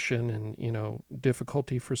discussion and,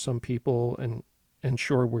 difficulty for some people? And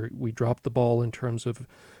sure, we dropped the ball in terms of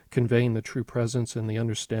conveying the true presence and the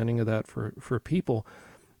understanding of that for people.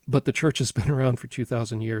 But the church has been around for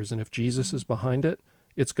 2,000 years. And if Jesus is behind it,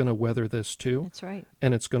 it's going to weather this too. That's right.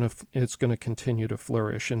 And it's going to continue to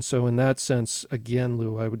flourish. And so in that sense, again,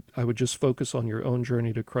 Lou, I would just focus on your own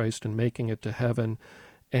journey to Christ and making it to heaven,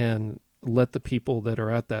 and let the people that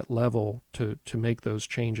are at that level to make those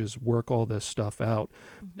changes work all this stuff out.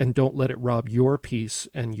 Mm-hmm. And don't let it rob your peace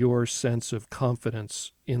and your sense of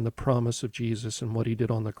confidence in the promise of Jesus and what he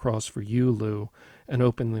did on the cross for you, Lou, and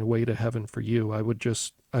open the way to heaven for you. I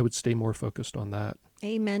would stay more focused on that.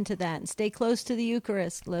 Amen to that. And stay close to the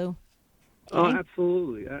Eucharist, Lou. Oh,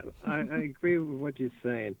 absolutely. I agree with what you're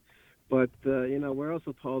saying. But, we're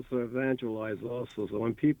also supposed to evangelize also. So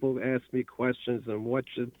when people ask me questions and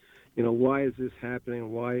why is this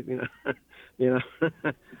happening? Why,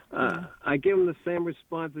 I give them the same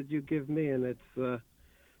response that you give me, and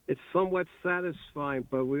it's somewhat satisfying.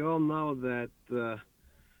 But we all know that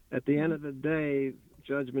at the end of the day,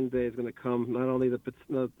 Judgment Day is going to come. Not only the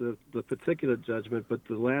particular judgment, but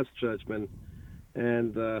the last judgment,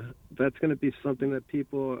 and that's going to be something that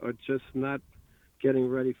people are just not getting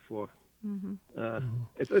ready for. Mm-hmm.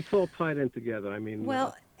 It's all tied in together. I mean,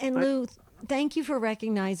 and Lou, thank you for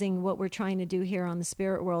recognizing what we're trying to do here on the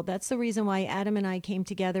Spirit World. That's the reason why Adam and I came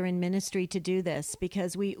together in ministry to do this,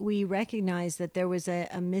 because we recognized that there was a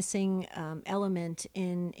missing element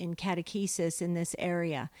in catechesis in this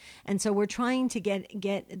area. And so we're trying to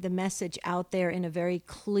get the message out there in a very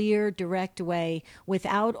clear, direct way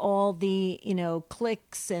without all the,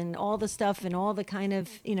 clicks and all the stuff and all the kind of,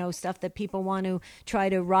 stuff that people want to try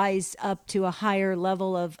to rise up to a higher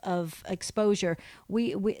level of exposure.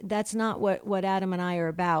 We that's not what Adam and I are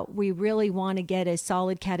about. We really want to get a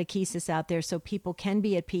solid catechesis out there so people can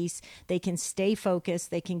be at peace. They can stay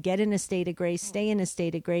focused. They can get in a state of grace, stay in a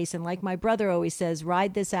state of grace. And like my brother always says,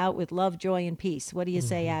 ride this out with love, joy, and peace. What do you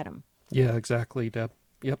say, Adam? Yeah, exactly, Deb.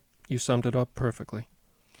 Yep, you summed it up perfectly.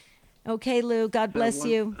 Okay, Lou, God bless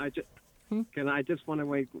you. I just want to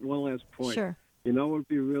make one last point? Sure. What would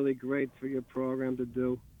be really great for your program to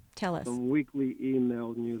do? Tell us. Some weekly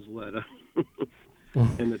email newsletter.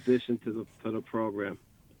 In addition to the program.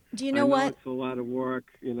 Do you know what? It's a lot of work,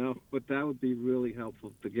 but that would be really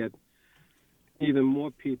helpful to get even more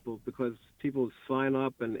people, because people sign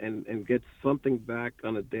up and get something back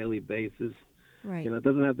on a daily basis. Right. It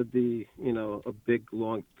doesn't have to be, a big,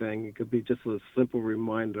 long thing. It could be just a simple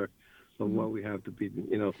reminder of what we have to be,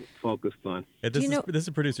 focused on. Yeah, this is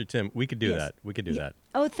producer Tim. We could do that. We could do that.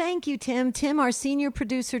 Oh, thank you, Tim. Tim, our senior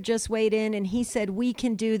producer, just weighed in, and he said we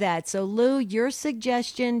can do that. So, Lou, your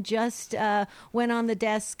suggestion just went on the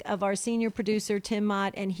desk of our senior producer, Tim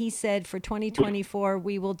Mott, and he said for 2024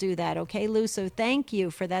 we will do that. Okay, Lou? So thank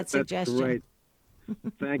you for that suggestion. That's great.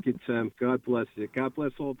 Thank you, Tim. God bless you. God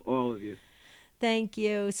bless all of you. Thank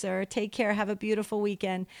you, sir. Take care. Have a beautiful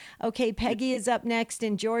weekend. Okay, Peggy is up next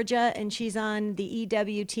in Georgia, and she's on the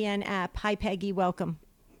EWTN app. Hi, Peggy. Welcome.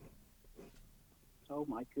 Oh,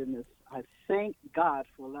 my goodness. I thank God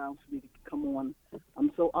for allowing me to come on.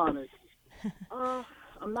 I'm so honored.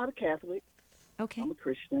 I'm not a Catholic. Okay. I'm a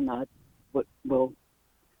Christian.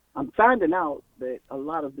 I'm finding out that a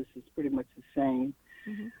lot of this is pretty much the same.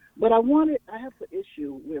 Mm-hmm. But I have an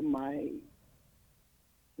issue where my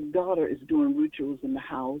daughter is doing rituals in the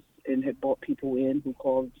house and had brought people in who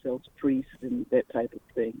call themselves priests and that type of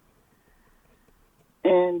thing.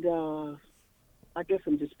 And I guess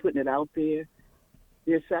I'm just putting it out there.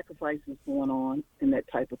 There's sacrifices going on and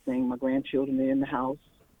that type of thing. My grandchildren are in the house.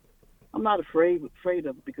 I'm not afraid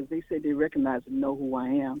of it because they say they recognize and know who I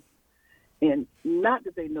am. And not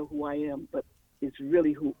that they know who I am, but it's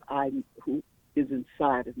really who is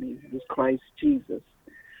inside of me, is Christ Jesus.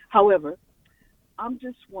 However, I'm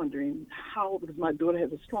just wondering how, because my daughter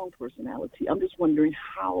has a strong personality, I'm just wondering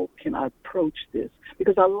how can I approach this?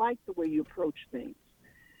 Because I like the way you approach things.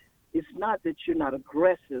 It's not that you're not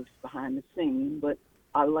aggressive behind the scene, but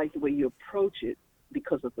I like the way you approach it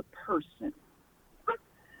because of the person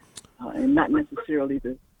and not necessarily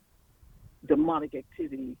the demonic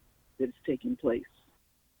activity that is taking place.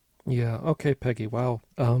 Yeah. Okay, Peggy. Wow.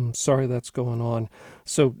 Sorry that's going on.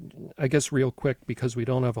 So I guess real quick, because we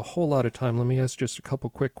don't have a whole lot of time, let me ask just a couple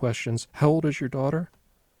quick questions. How old is your daughter?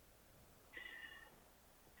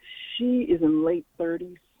 She is in late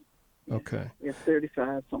 30s. Okay. Yeah,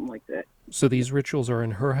 35, something like that. So these rituals are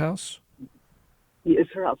in her house? Yeah,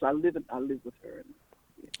 it's her house. I live with her.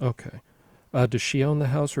 Yeah. Okay. Does she own the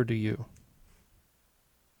house or do you?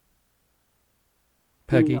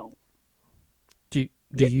 Peggy? No.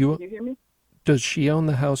 Do you? Can you hear me? Does she own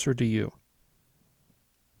the house or do you?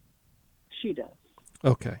 She does.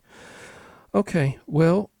 Okay. Okay.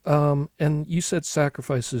 Well, and you said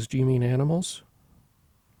sacrifices. Do you mean animals?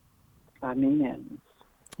 I mean animals.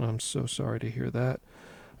 I'm so sorry to hear that.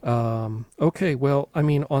 Okay. Well, I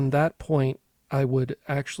mean, on that point, I would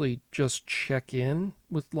actually just check in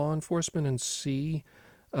with law enforcement and see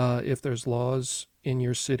if there's laws in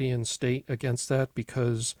your city and state against that,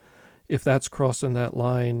 because if that's crossing that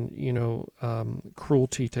line,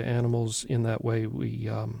 cruelty to animals in that way, we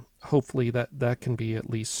hopefully that can be at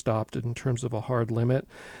least stopped in terms of a hard limit.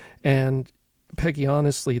 And Peggy,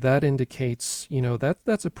 honestly, that indicates,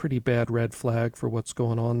 that's a pretty bad red flag for what's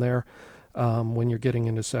going on there when you're getting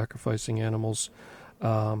into sacrificing animals.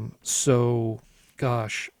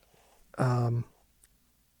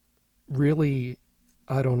 Really,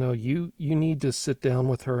 I don't know. You need to sit down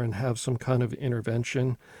with her and have some kind of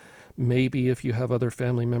intervention. Maybe if you have other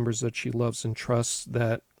family members that she loves and trusts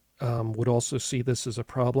that would also see this as a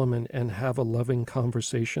problem and have a loving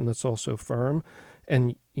conversation that's also firm.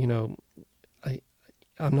 And,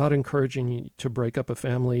 I'm not encouraging you to break up a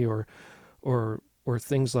family or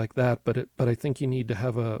things like that, but I think you need to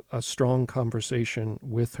have a strong conversation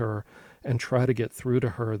with her and try to get through to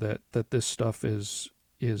her that this stuff is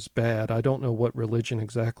bad. I don't know what religion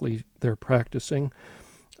exactly they're practicing.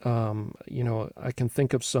 I can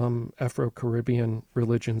think of some Afro-Caribbean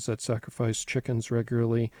religions that sacrifice chickens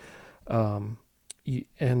regularly, and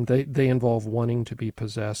they involve wanting to be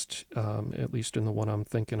possessed, at least in the one I'm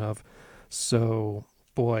thinking of. So,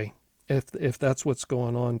 boy, if that's what's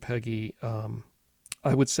going on, Peggy,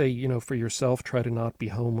 I would say, for yourself, try to not be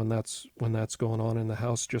home when that's going on in the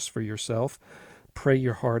house, just for yourself. Pray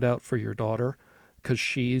your heart out for your daughter, because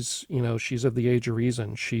she's of the age of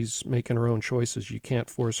reason. She's making her own choices. You can't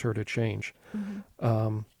force her to change.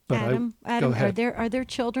 Mm-hmm. But Adam, go ahead. are there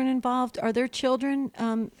children involved? Are there children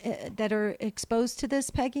that are exposed to this,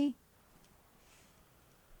 Peggy?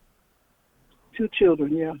 2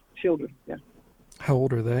 children, yeah. Children, yeah. How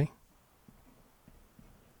old are they?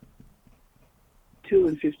 2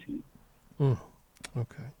 and 15.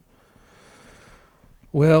 Okay.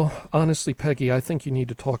 Well, honestly, Peggy, I think you need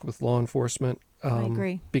to talk with law enforcement. I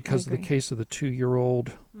agree. Because of the case of the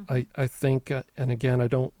 2-year-old, I think, and again, I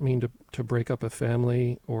don't mean to break up a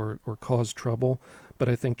family or cause trouble, but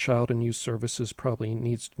I think Child and Youth Services probably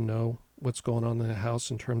needs to know what's going on in the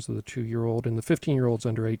house in terms of the 2-year-old. And the 15-year-old's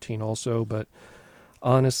under 18 also, but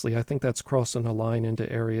honestly, I think that's crossing a line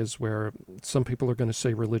into areas where some people are going to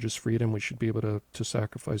say religious freedom. We should be able to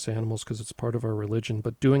sacrifice animals because it's part of our religion.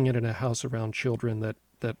 But doing it in a house around children that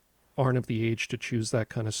aren't of the age to choose that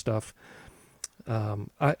kind of stuff,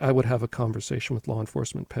 I would have a conversation with law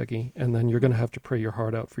enforcement, Peggy, and then you're going to have to pray your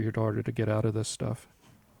heart out for your daughter to get out of this stuff.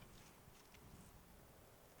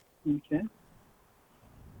 Okay.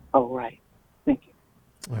 All right. Thank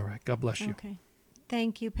you. All right. God bless you. Okay.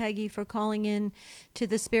 Thank you, Peggy, for calling in to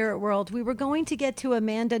the spirit world. We were going to get to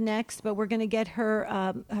Amanda next, but we're going to get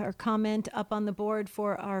her comment up on the board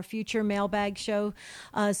for our future mailbag show.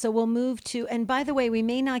 So we'll move to, and by the way, we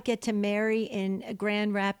may not get to Mary in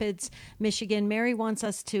Grand Rapids, Michigan. Mary wants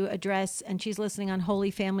us to address, and she's listening on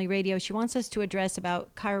Holy Family Radio, she wants us to address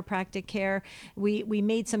about chiropractic care. We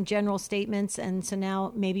made some general statements, and so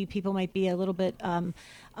now maybe people might be a little bit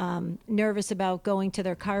nervous about going to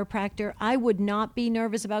their chiropractor. I would not be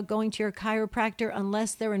nervous about going to your chiropractor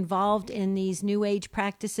unless they're involved in these new age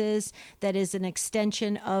practices that is an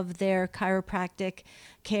extension of their chiropractic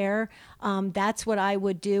care. That's what I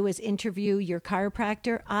would do, is interview your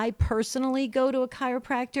chiropractor. I personally go to a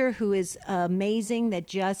chiropractor who is amazing, that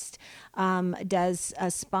just does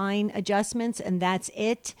spine adjustments, and that's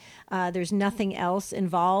it. There's nothing else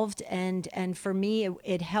involved. And for me,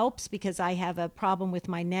 it helps because I have a problem with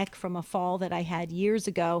my neck from a fall that I had years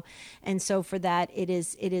ago. And so for that, it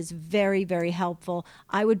is very, very helpful.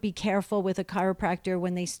 I would be careful with a chiropractor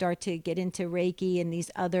when they start to get into Reiki and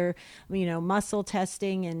these other, muscle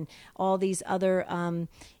testing and all these other,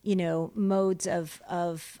 modes of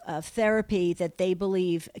therapy that they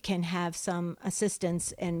believe can have some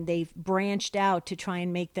assistance, and they've branched out to try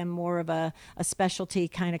and make them more of a specialty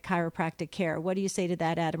kind of chiropractic care. What do you say to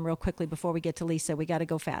that, Adam, real quickly before we get to Lisa? We got to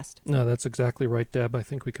go fast. No, that's exactly right, Deb. I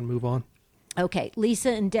think we can move on. Okay,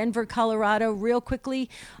 Lisa in Denver, Colorado, real quickly.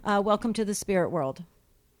 Welcome to the spirit world.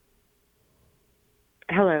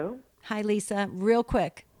 Hello. Hi, Lisa. Real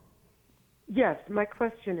quick. Yes, my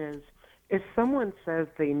question is, if someone says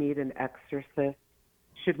they need an exorcist,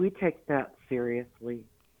 should we take that seriously?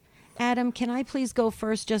 Adam, can I please go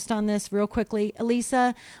first just on this real quickly?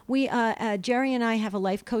 Lisa, we Jerry and I have a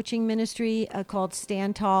life coaching ministry called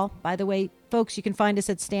Stand Tall. By the way, folks, you can find us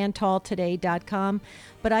at standtalltoday.com.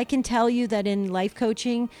 But I can tell you that in life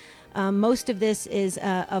coaching, most of this is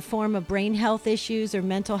a form of brain health issues or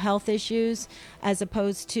mental health issues, as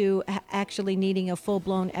opposed to actually needing a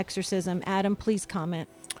full-blown exorcism. Adam, please comment.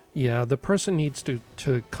 Yeah, the person needs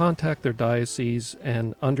to contact their diocese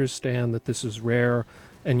and understand that this is rare,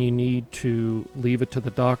 and you need to leave it to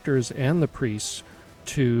the doctors and the priests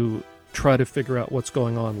to try to figure out what's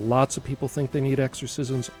going on. Lots of people think they need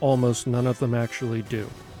exorcisms. Almost none of them actually do.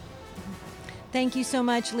 Thank you so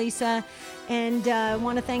much, Lisa. And I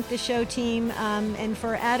want to thank the show team. And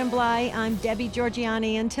for Adam Bly, I'm Debbie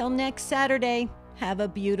Georgiani. Until next Saturday, have a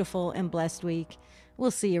beautiful and blessed week.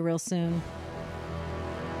 We'll see you real soon.